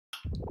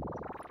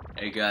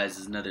Hey guys,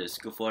 this is another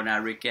School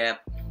Fortnight recap.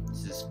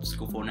 This is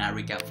School Fortnight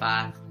recap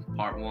 5,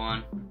 part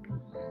 1.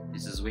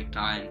 This is week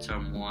 9,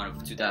 term 1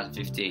 of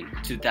 2015.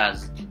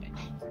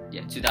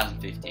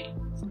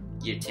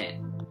 2015. Year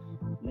 10.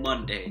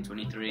 Monday,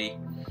 23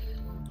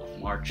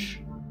 March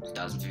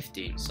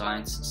 2015.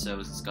 Science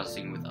service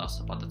discussing with us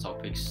about the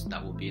topics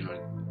that will be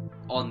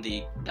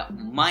that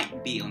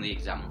might be on the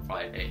exam on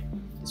Friday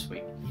this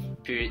week.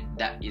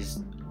 That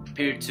is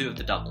Period 2 of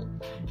the double.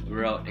 We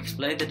wrote,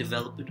 explain the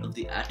development of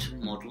the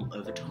atom model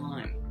over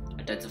time.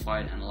 Identify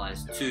and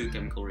analyze 2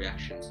 chemical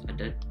reactions.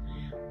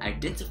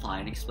 Identify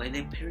and explain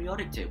their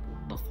periodic table,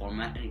 the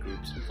format and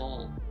groups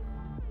involved.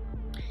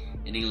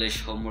 In English,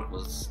 homework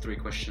was 3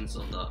 questions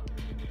on the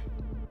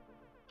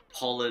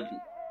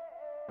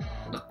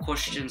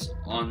questions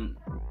on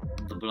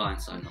the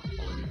blind side, not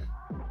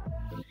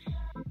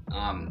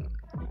pollen.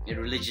 In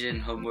religion,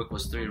 homework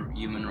was 3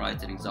 human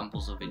rights and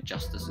examples of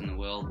injustice in the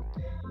world.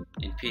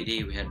 In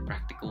PD, we had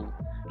practical.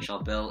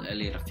 Charbel,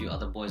 Elliot, a few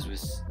other boys were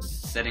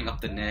setting up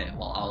the net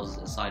while I was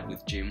aside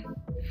with Jim.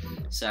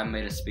 Sam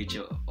made a speech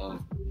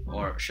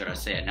or should I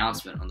say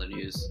announcement on the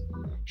news.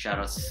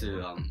 Shoutouts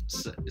to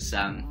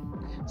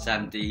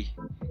Sam D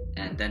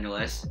and Daniel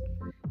S.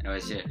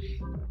 Anyways, yeah,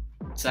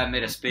 Sam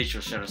made a speech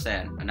or should I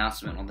say an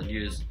announcement on the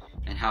news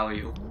and how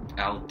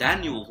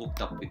Daniel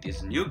hooked up with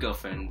his new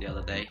girlfriend the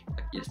other day,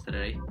 like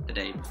yesterday, the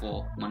day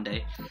before,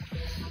 Monday.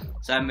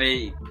 Sam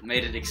made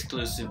it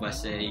exclusive by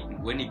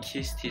saying when he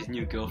kissed his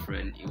new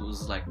girlfriend, it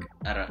was like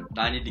at a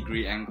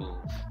 90-degree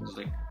angle. It was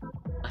like,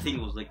 I think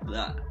it was like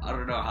that. I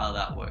don't know how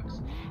that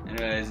works.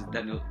 Anyways,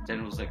 Daniel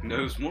was like,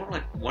 no, it's more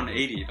like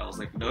 180. And I was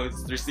like, no, it's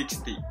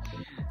 360.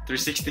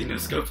 360 no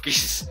scope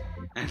kiss.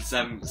 And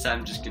Sam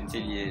just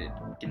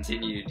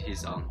continued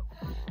his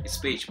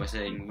speech by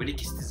saying when he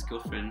kissed his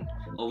girlfriend,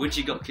 or when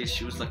she got kissed,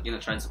 she was like in a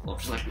trance of love.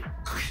 She's like,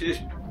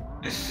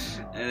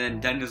 and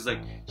then Daniel's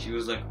like, she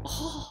was like,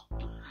 oh.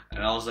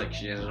 And I was like,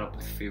 she ended up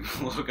with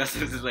female because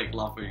I was just like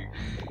laughing.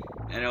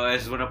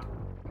 Anyways, when I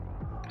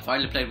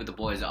finally played with the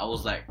boys, I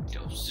was like,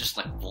 it was just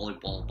like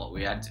volleyball, but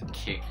we had to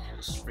kick. It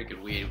was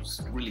freaking weird. It was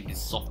really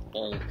this soft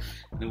ball.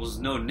 There was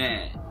no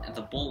net, and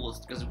the ball was,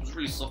 because it was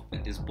really soft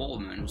with this ball,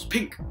 man. It was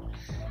pink.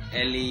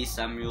 Ellie,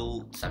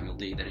 Samuel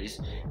D, that is,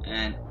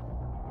 and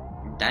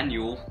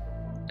Daniel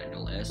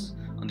S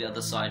on the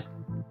other side,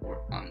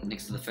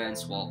 next to the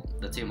fence. While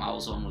the team I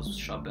was on was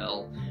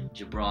Charbel,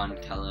 Gibran,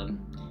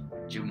 Callum,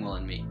 Jimwell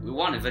and me. We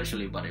won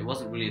eventually, but it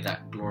wasn't really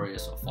that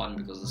glorious or fun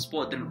because the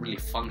sport didn't really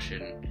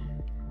function.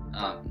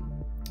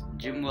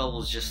 Jimwell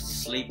was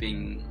just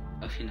sleeping.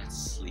 Okay, not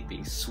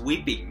sleeping,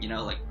 sweeping. You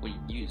know, like when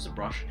you use a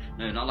brush.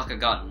 No, not like a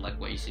gun, like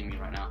what you see me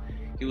right now.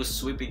 He was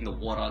sweeping the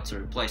water to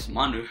replace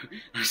Manu.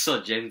 I saw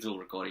James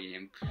recording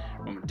him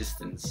from a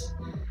distance.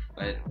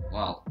 But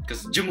wow,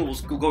 because Jimwell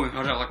was going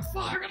hard. I was like,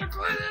 fuck, I gotta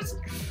quit this.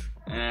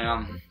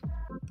 And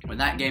when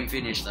that game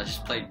finished, I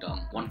just played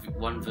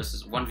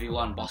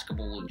 1v1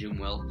 basketball with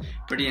Jimwell.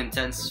 Pretty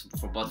intense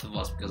for both of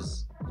us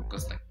because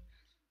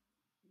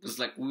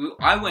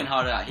I went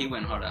hard out, he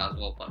went hard out as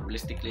well. But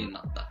realistically,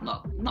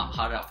 not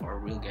hard out for a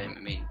real game.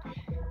 I mean,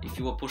 if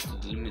you were pushed to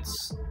the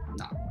limits,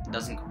 it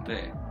doesn't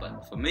compare.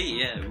 But for me,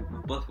 yeah, we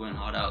both went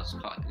hard out.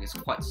 It's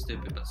quite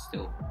stupid, but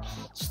still,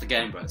 it's just a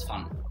game, bro. It's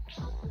fun.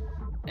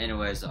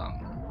 Anyways,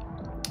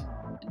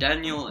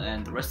 Daniel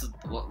and the rest of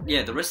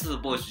the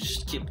boys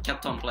just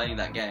kept on playing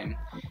that game,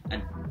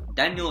 and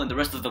Daniel and the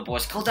rest of the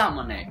boys called out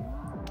my name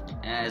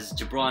as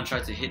Gibran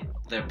tried to hit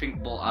their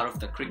pink ball out of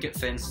the cricket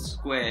fence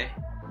square.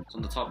 It's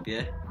on the top,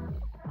 yeah,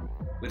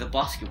 with a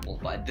basketball,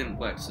 but it didn't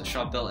work. So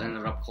Charbel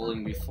ended up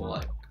calling me for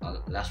like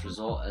last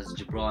resort as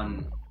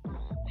Gibran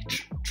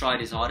tried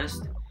his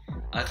hardest.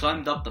 I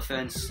climbed up the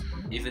fence,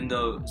 even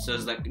though so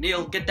it's like,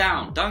 Neil, get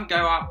down, don't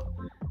go up.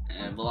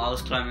 And while I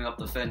was climbing up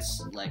the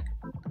fence, like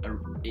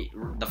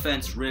the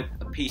fence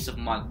ripped a piece of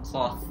my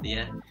cloth,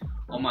 yeah,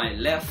 on my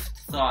left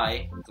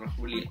thigh.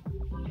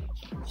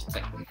 It's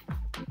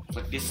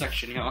like this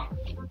section here.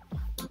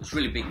 It's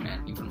really big,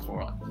 man, even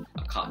for a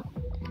cut.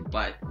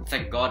 But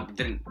thank God it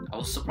didn't. I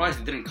was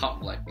surprised it didn't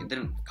cut. It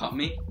didn't cut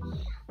me.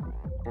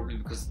 Probably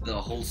because the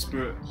Holy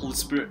Spirit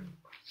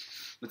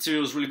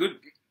material was really good.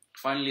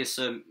 Finally,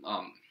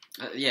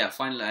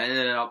 finally I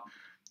ended up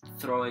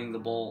throwing the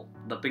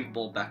pink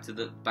ball back to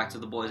the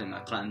boys, and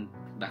I climbed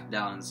back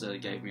down, and so he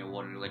gave me a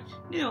warning like,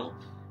 Neil,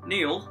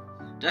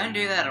 don't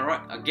do that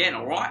again,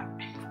 alright?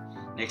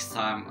 Next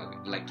time,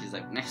 he's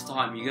like, next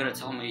time you gotta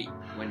tell me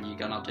when you're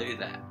gonna do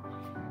that.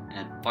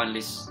 And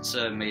finally,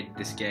 Sir made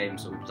this game,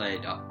 so we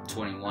played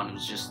 21. It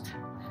was just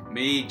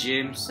me,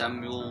 Jim,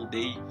 Samuel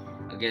D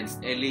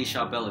against Ellie,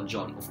 Charbel, and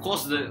John. Of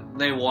course,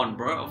 they won,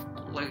 bro.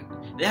 Like,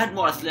 they had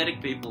more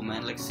athletic people,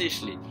 man. Like,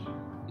 seriously,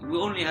 we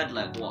only had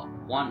like what,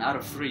 1 out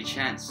of 3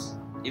 chance.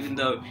 Even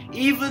though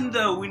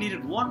we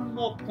needed 1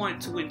 more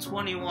point to win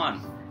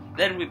 21,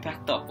 then we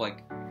packed up.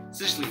 Like,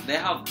 seriously, they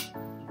have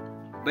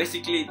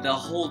basically the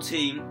whole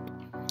team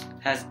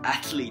has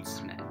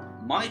athletes, man.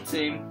 My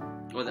team,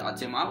 or the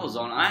team I was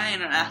on, I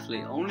ain't an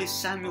athlete. Only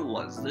Samuel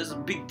was. There's a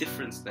big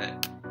difference there.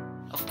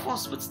 Of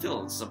course, but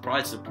still,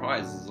 surprise,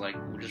 it's like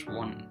we just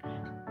won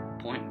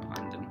point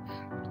behind them.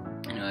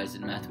 Anyways,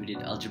 in math we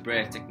did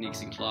algebraic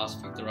techniques in class,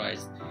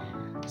 factorised,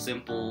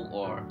 simple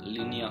or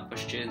linear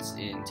questions.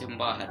 In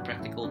Timber had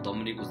practical.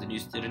 Dominic was the new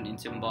student in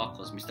Timber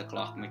because Mr.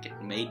 Clark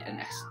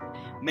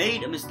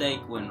made a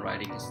mistake when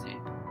writing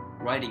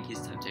his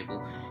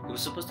timetable. He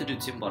was supposed to do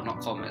Timber,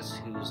 not commerce.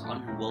 He was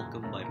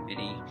unwelcome by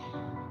many,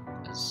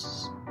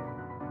 as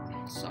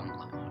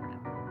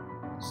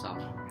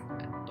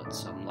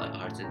some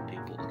light-hearted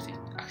people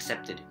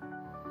accepted him.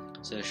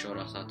 So they showed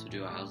us how to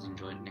do a housing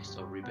joint next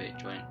to a rebate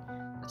joint.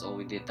 That's all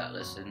we did that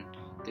lesson.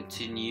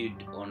 Continued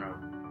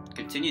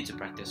to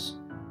practice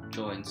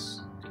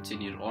joints.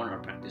 Continued on our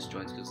practice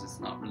joints because it's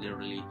not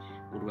literally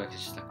woodwork.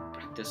 It's just like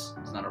practice.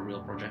 It's not a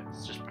real project.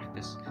 It's just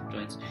practice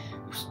joints.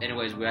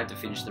 Anyways, we had to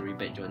finish the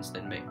rebate joints.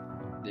 Then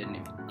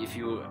if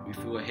you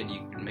were ahead,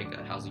 you could make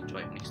a housing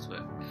joint next to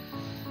it.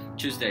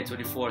 Tuesday,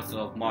 24th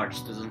of March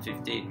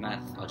 2015,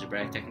 math,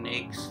 algebraic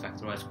techniques,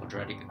 factorised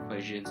quadratic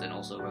equations, and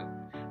also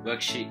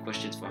worksheet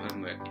questions for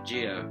homework.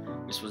 Geo,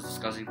 Miss was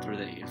discussing through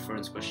the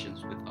inference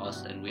questions with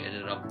us, and we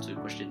ended up to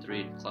question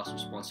 3 in class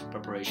response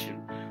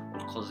preparation or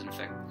cause and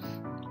effect.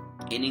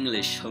 In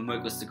English,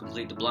 homework was to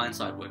complete the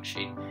blindside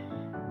worksheet.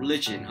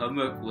 Religion,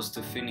 homework was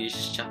to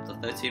finish chapter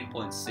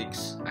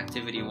 13.6,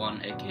 activity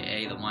 1,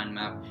 aka the mind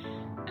map,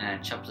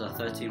 and chapter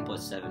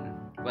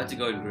 13.7. We had to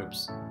go in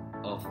groups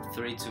of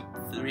 3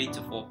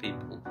 to 4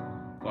 people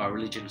for our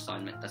religion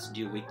assignment. That's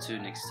due week 2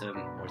 next term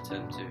or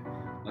term 2.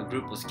 My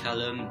group was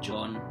Callum,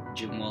 John,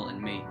 Jimwell,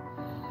 and me.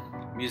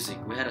 Music,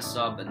 we had a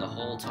sub, and the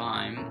whole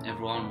time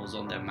everyone was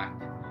on their Mac.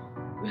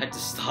 We had to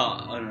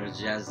start on a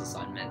jazz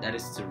assignment, that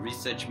is to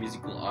research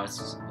musical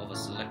arts of a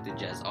selected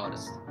jazz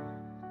artist.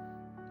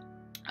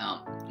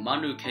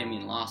 Manu came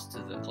in last to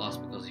the class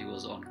because he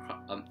was on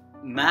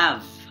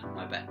Mav.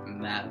 My bad,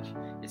 Mav.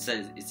 It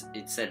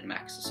said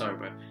Max. Sorry,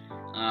 bro.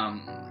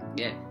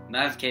 Yeah,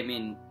 Mav came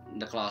in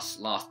the class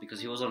last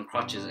because he was on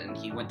crutches and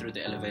he went through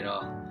the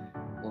elevator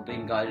while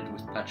being guided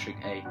with Patrick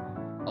A.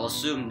 I'll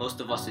assume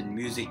most of us in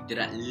music did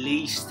at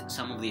least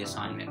some of the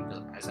assignment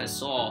because, as I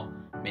saw,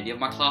 many of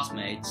my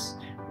classmates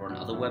were on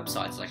other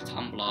websites like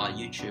Tumblr,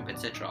 YouTube,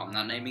 etc. I'm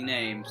not naming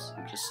names.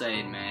 I'm just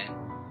saying, man.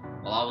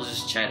 Well, I was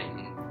just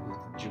chatting with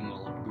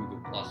Jimwell on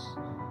Google Plus,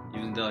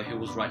 even though he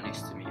was right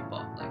next to me.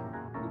 But like,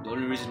 the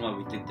only reason why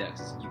we did that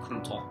is you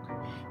couldn't talk.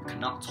 You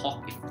cannot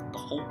talk if the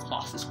whole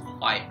class is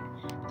quiet.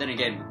 But then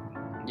again,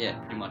 yeah,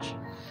 pretty much.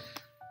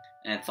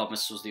 And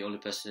Thomas was the only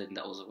person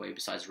that was away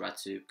besides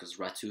Ratu, because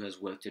Ratu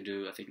has work to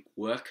do. I think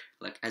work,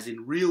 like as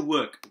in real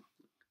work,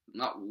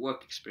 not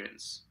work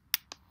experience.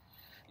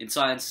 In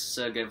science,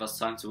 Sir gave us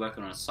time to work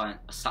on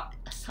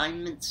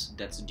assignments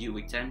that's due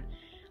week 10.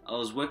 I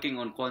was working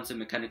on quantum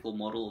mechanical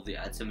model of the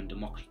atom and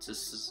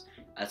Democritus'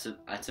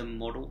 atom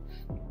model,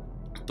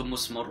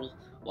 Thomas model,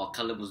 while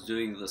Callum was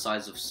doing the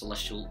size of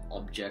celestial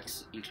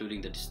objects, including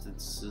the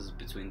distances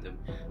between them.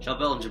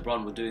 Charbel and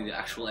Gibran were doing the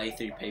actual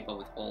A3 paper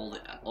with all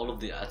of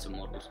the atom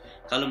models.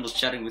 Callum was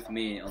chatting with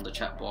me on the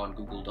chat bar on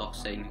Google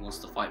Docs saying he wants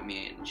to fight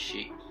me and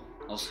shit.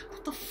 I was like,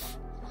 what the f...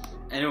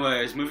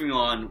 Anyways, moving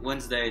on.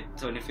 Wednesday,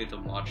 25th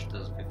of March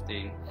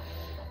 2015.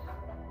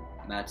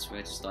 Maths, we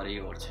had to study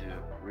or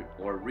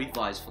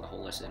revise for the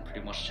whole lesson.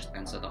 Pretty much just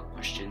answer the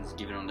questions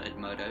given on the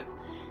Edmodo.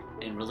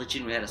 In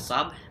religion, we had a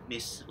sub.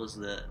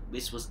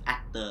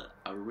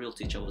 Our real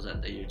teacher was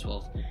at the year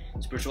 12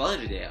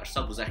 spirituality day. Our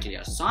sub was actually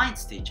a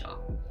science teacher.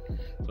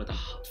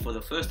 For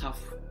the first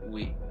half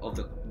of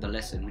the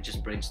lesson, we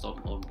just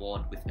brainstormed on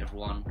board with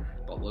everyone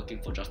about working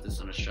for justice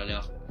in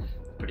Australia.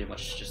 Pretty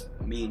much just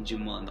me and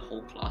Jimma and the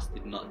whole class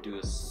did not do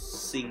a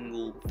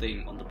single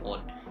thing on the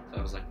board. So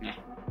I was like, nah,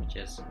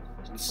 cheers.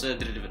 The sir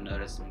didn't even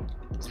notice.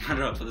 It doesn't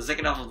matter. For the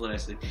second half of the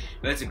lesson,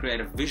 we had to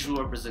create a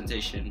visual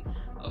representation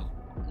of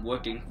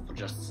working for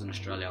justice in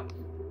Australia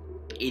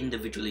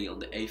individually on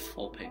the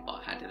A4 paper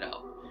handed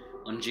out.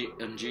 On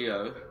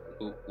Geo,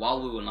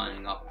 while we were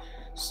lining up,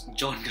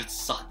 John got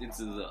stuck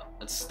into the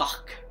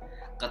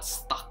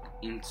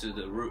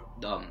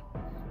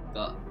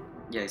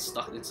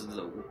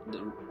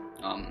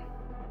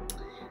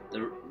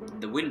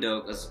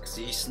window because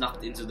he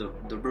snuck into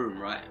the room,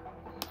 right?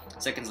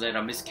 Seconds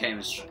later, Miss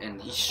came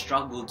and he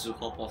struggled to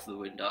hop off the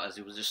window as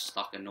he was just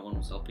stuck and no one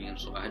was helping him,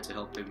 so I had to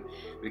help him.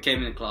 We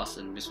came in class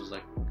and Miss was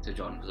like to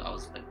John, because I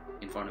was like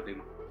in front of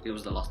him. He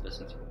was the last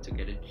person to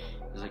get in.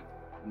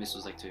 Miss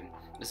was like to him,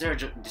 is there a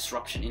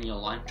disruption in your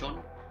line,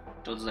 John?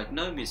 John's like,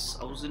 no, Miss,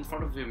 I was in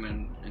front of him,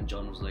 and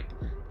John was like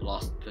the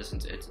last person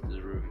to enter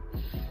the room.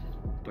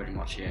 Pretty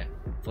much, yeah.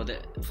 For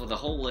the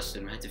whole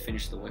lesson, we had to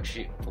finish the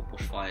worksheet for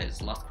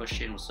bushfires. Last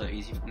question was so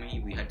easy for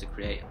me. We had to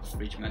create a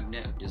fridge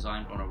magnet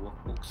designed on our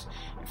workbooks,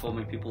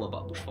 informing people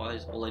about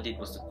bushfires. All I did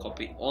was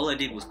copy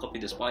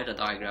the spider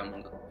diagram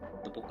on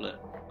the booklet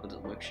or the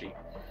worksheet,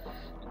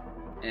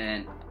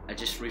 and I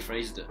just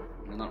rephrased it.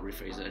 Well, not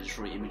rephrased it. I just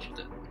re-imaged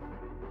it.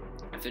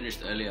 I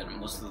finished earlier, and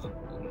most of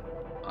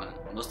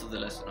the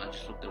lesson, I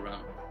just looked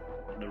around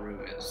the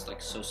room. It was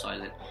like so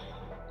silent.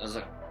 I was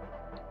like,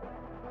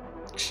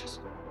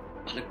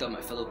 I looked at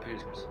my fellow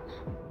peers.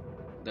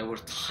 They were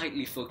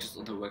tightly focused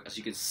on their work, as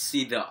you can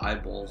see their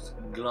eyeballs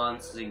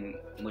glancing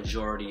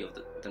majority of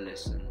the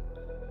lesson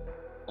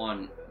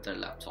on their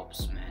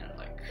laptops, man.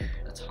 Like,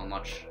 that's how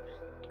much,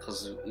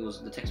 because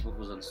the textbook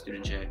was on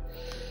student chair.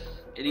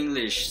 In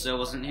English, Sir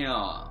wasn't here.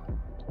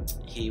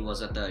 He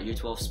was at the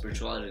Y12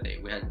 Spirituality Day.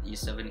 We had Year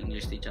 7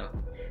 English teacher.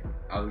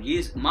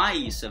 My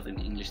Year 7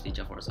 English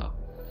teacher for us out.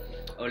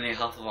 Only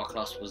half of our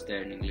class was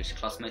there in English.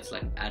 Classmates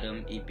like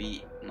Adam,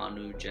 EB,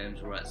 Manu,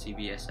 James were at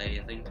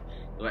CBSA, I think.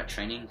 They were at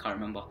training, can't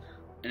remember.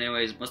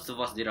 Anyways, most of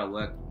us did our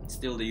work.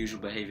 Still the usual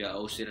behavior. I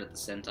always sit at the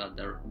center,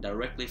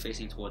 directly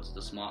facing towards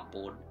the smart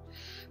board.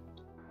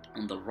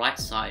 On the right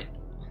side,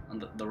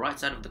 the right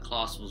side of the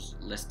class was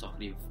less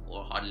talkative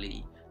or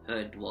hardly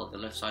heard, while the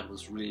left side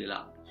was really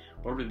loud.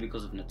 Probably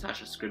because of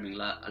Natasha screaming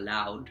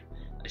aloud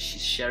as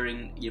she's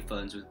sharing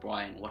earphones with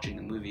Brian watching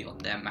the movie on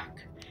their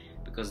Mac,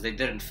 because they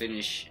didn't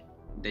finish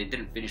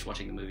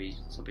watching the movie.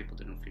 Some people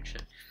didn't finish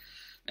it.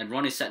 And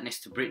Ronnie sat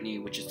next to Brittany,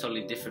 which is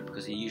totally different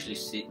because he usually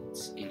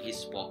sits in his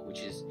spot,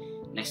 which is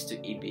next to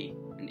EB,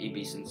 and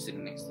EB's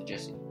sitting next to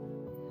Jesse.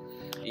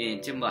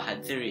 In Timber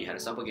had theory, had a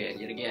sub again,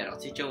 yet again. Our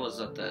teacher was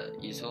at the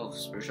Y12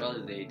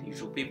 Spirituality Day, the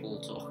usual people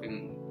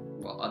talking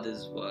while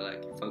others were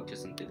like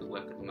focused and did the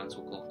work at the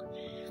mantle clock.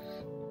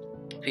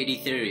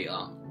 PD theory,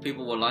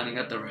 people were lining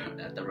up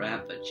at the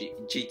ramp at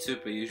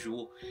G2 per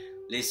usual.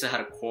 Lisa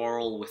had a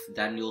quarrel with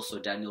Daniel, so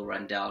Daniel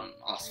ran down and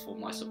asked for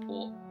my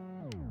support.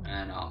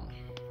 And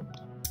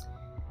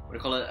what do you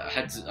call it?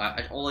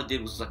 All I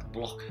did was like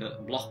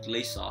block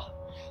Lisa,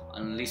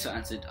 and Lisa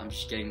answered, "I'm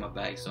just getting my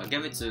bag." So I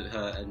gave it to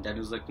her, and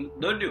Daniel was like,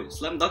 "No, do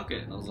slam dunk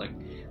it." And I was like,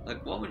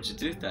 why would you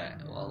do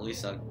that? Well,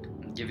 Lisa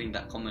giving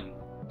that comment,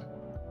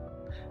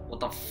 what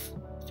the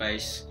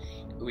face.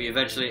 We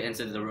eventually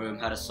entered the room,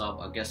 had a sub.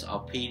 I guess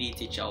our PD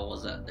teacher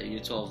was at the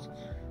Y12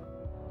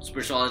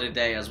 Spirituality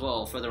Day as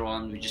well. Further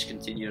on, we just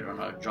continued on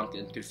our drunk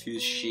and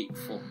confused sheet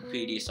for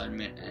PD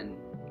assignment, and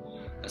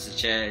as a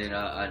chair,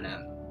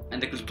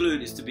 and the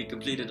conclude is to be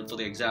completed for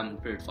the exam in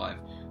period 5.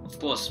 Of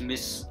course,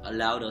 Miss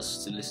allowed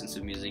us to listen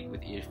to music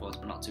with earphones,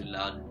 but not too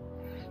loud,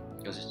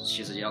 because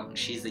she's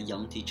a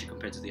young teacher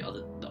compared to the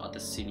other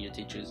senior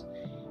teachers.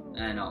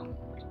 And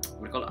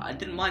I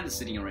didn't mind the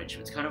sitting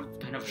arrangement. It's kind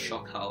of a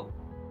shock how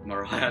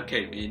Mariah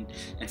came in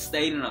and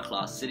stayed in our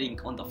class, sitting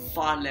on the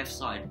far left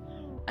side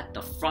at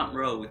the front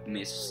row with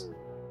Miss,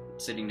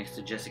 sitting next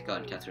to Jessica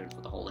and Catherine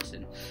for the whole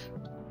lesson.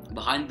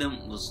 Behind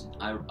them was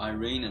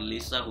Irene and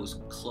Lisa, who was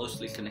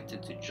closely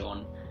connected to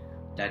John,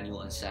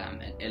 Daniel, and Sam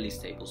and Ellie's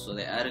table. So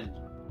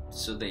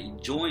they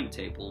joined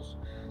tables.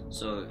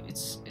 So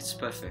it's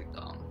perfect.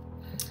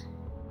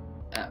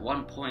 At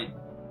one point,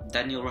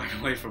 Daniel ran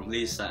away from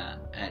Lisa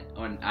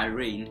and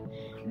Irene,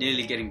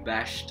 nearly getting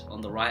bashed on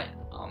the right.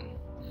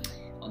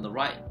 On the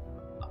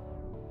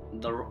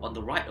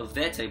right of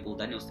their table,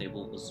 Daniel's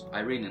table, was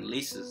Irene and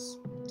Lisa's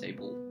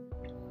table,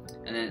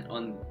 and then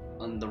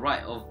on the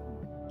right of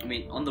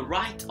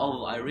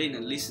Irene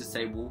and Lisa's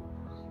table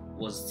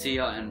was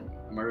Tia and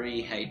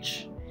Marie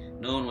H.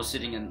 No one was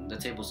sitting in the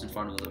tables in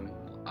front of them.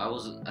 I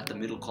was at the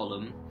middle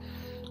column.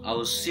 I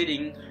was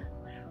sitting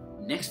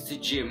next to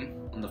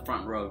Jim on the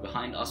front row.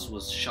 Behind us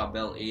was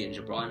Charbel, E, and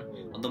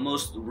Gibran. On the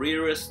most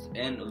rearest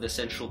end of the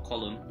central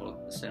column, or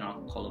the center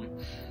column,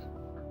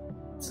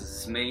 this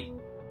is me,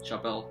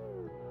 Charbel,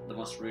 the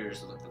most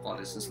rearest of the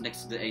farthest. It's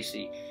next to the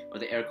AC, or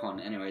the aircon.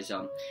 Anyways,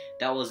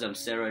 that was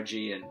Sarah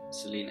G and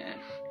Celine N.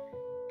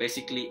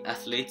 Basically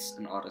athletes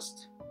and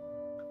artists.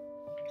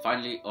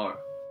 Finally, or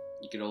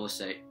you could always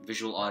say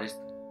visual artist,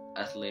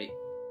 athlete,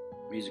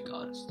 music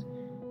artist.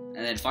 And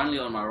then finally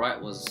on my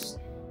right was,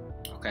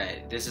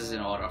 okay, this is in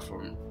order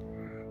from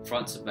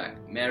front to back: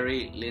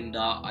 Mary,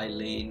 Linda,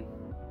 Eileen,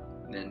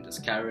 then there's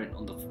Karen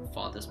on the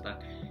farthest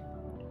back,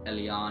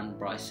 Eliane,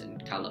 Bryce,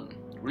 and Callum.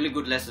 Really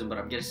good lesson, but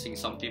I'm guessing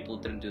some people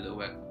didn't do the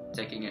work,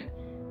 taking it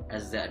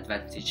as the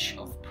advantage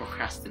of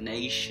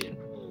procrastination.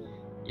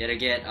 Yet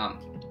again,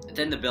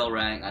 then the bell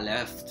rang. I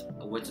left.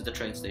 I went to the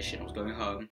train station. I was going home.